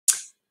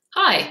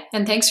Hi,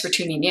 and thanks for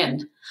tuning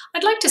in.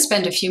 I'd like to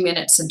spend a few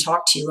minutes and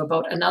talk to you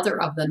about another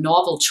of the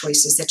novel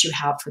choices that you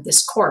have for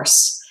this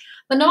course.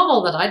 The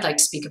novel that I'd like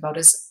to speak about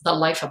is The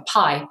Life of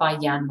Pi by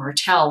Yann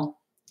Martel.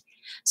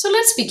 So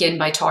let's begin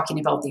by talking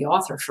about the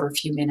author for a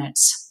few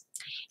minutes.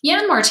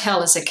 Yann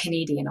Martel is a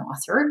Canadian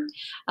author.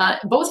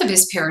 Both of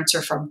his parents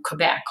are from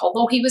Quebec,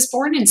 although he was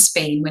born in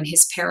Spain when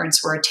his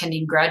parents were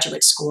attending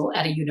graduate school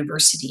at a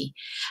university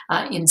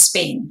in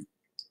Spain.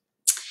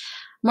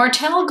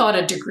 Martel got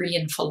a degree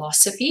in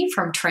philosophy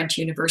from Trent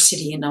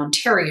University in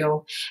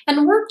Ontario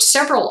and worked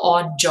several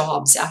odd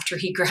jobs after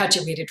he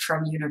graduated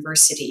from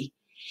university.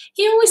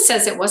 He always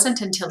says it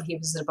wasn't until he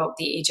was about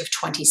the age of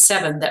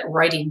 27 that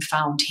writing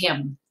found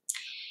him.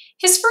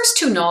 His first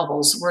two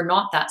novels were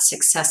not that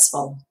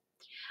successful.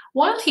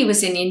 While he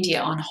was in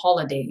India on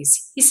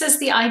holidays, he says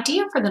the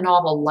idea for the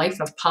novel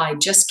Life of Pi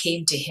just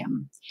came to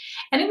him.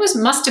 And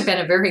must have been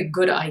a very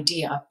good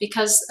idea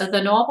because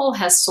the novel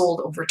has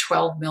sold over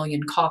 12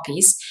 million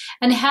copies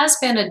and has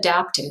been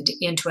adapted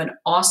into an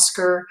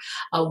Oscar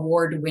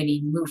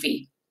award-winning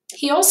movie.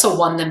 He also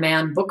won the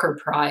Man Booker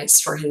Prize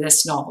for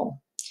this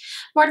novel.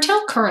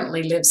 Martel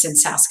currently lives in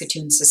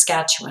Saskatoon,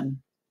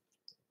 Saskatchewan.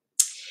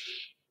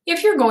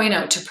 If you're going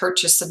out to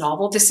purchase the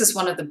novel, this is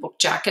one of the book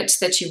jackets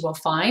that you will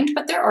find,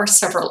 but there are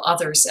several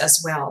others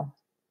as well.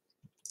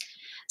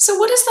 So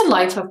what is The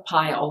Life of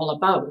Pi all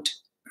about?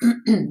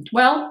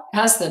 Well,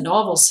 as the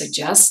novel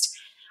suggests,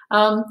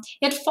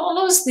 it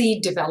follows the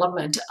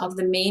development of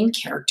the main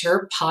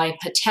character, Pi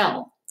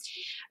Patel.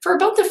 For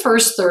about the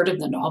first third of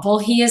the novel,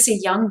 he is a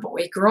young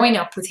boy growing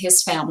up with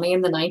his family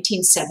in the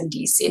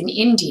 1970s in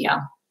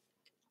India.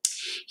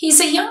 He's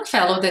a young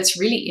fellow that's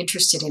really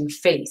interested in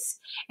faith,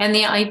 and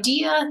the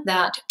idea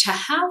that to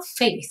have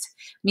faith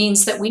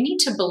means that we need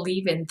to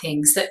believe in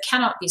things that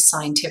cannot be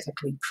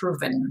scientifically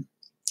proven.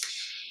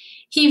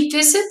 He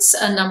visits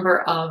a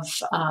number of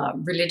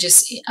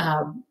religious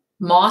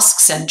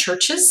mosques and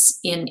churches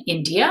in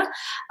India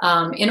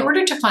in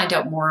order to find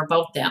out more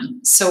about them.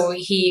 So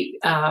he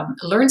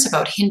learns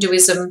about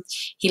Hinduism,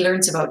 he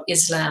learns about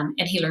Islam,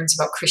 and he learns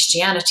about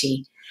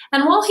Christianity.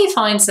 And while he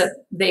finds that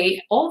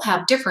they all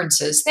have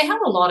differences, they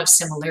have a lot of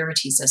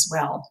similarities as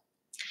well.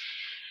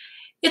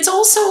 It's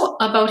also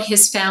about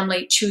his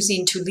family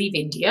choosing to leave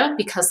India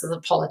because of the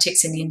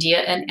politics in India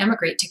and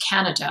emigrate to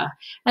Canada.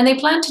 And they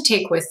plan to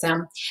take with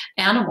them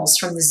animals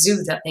from the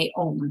zoo that they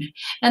own.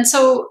 And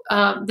so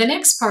the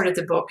next part of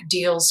the book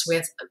deals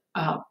with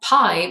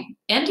Pi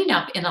ending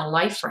up in a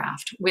life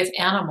raft with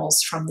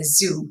animals from the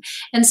zoo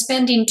and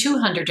spending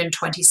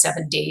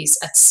 227 days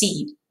at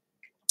sea.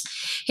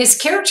 His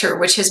character,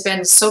 which has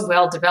been so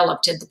well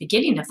developed at the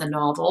beginning of the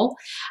novel,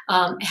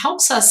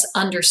 helps us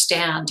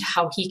understand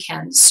how he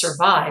can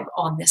survive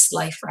on this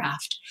life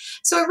raft.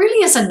 So it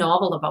really is a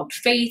novel about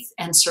faith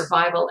and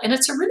survival, and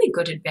it's a really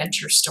good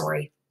adventure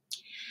story.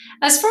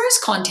 As far as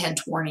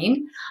content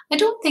warning, I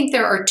don't think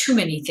there are too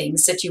many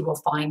things that you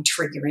will find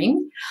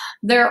triggering.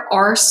 There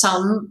are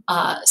some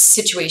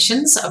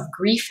situations of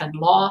grief and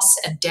loss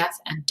and death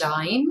and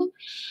dying.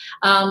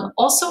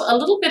 Also, a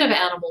little bit of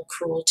animal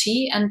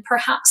cruelty and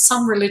perhaps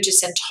some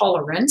religious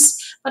intolerance,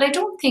 but I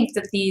don't think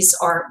that these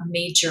are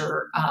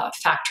major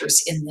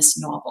factors in this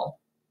novel.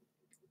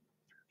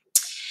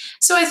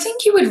 So I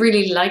think you would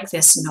really like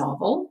this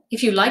novel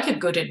if you like a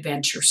good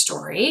adventure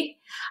story.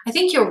 I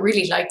think you'll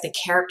really like the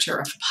character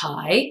of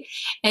Pi,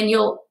 and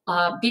you'll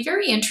be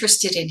very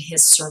interested in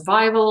his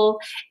survival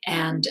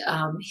and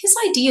his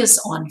ideas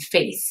on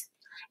faith.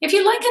 If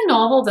you like a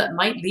novel that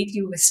might leave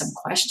you with some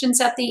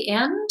questions at the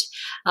end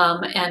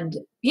and,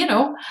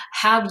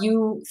 have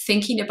you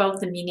thinking about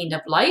the meaning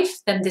of life,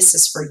 then this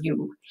is for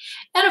you.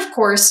 And of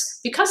course,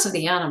 because of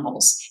the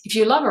animals, if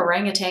you love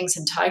orangutans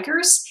and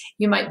tigers,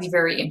 you might be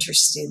very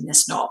interested in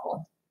this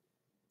novel.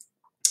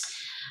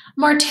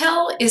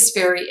 Martel is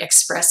very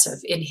expressive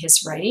in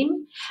his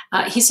writing.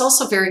 He's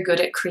also very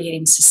good at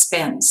creating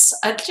suspense.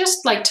 I'd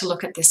just like to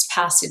look at this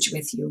passage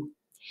with you.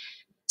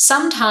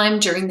 Sometime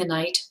during the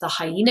night, the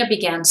hyena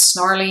began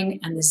snarling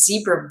and the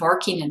zebra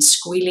barking and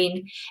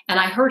squealing, and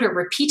I heard a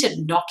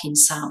repeated knocking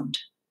sound.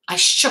 I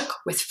shook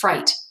with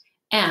fright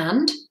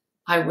and,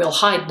 I will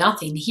hide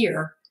nothing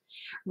here,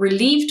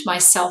 relieved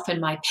myself in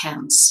my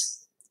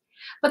pants.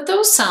 But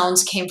those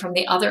sounds came from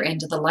the other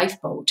end of the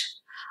lifeboat.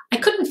 I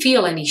couldn't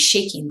feel any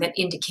shaking that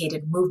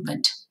indicated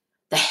movement.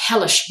 The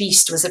hellish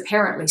beast was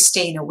apparently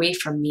staying away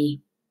from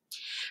me.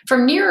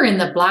 From nearer in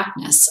the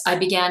blackness, I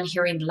began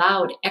hearing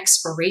loud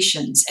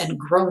expirations and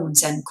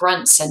groans and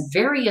grunts and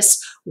various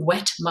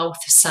wet mouth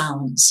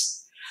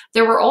sounds.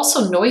 There were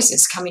also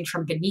noises coming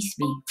from beneath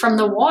me, from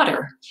the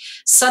water,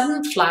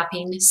 sudden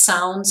flapping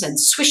sounds and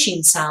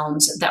swishing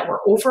sounds that were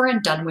over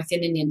and done with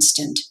in an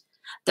instant.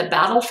 The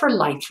battle for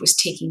life was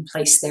taking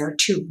place there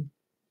too.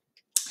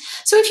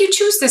 So if you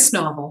choose this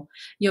novel,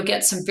 you'll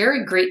get some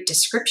very great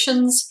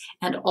descriptions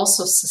and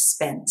also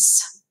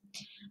suspense.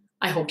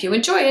 I hope you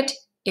enjoy it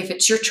if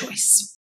it's your choice.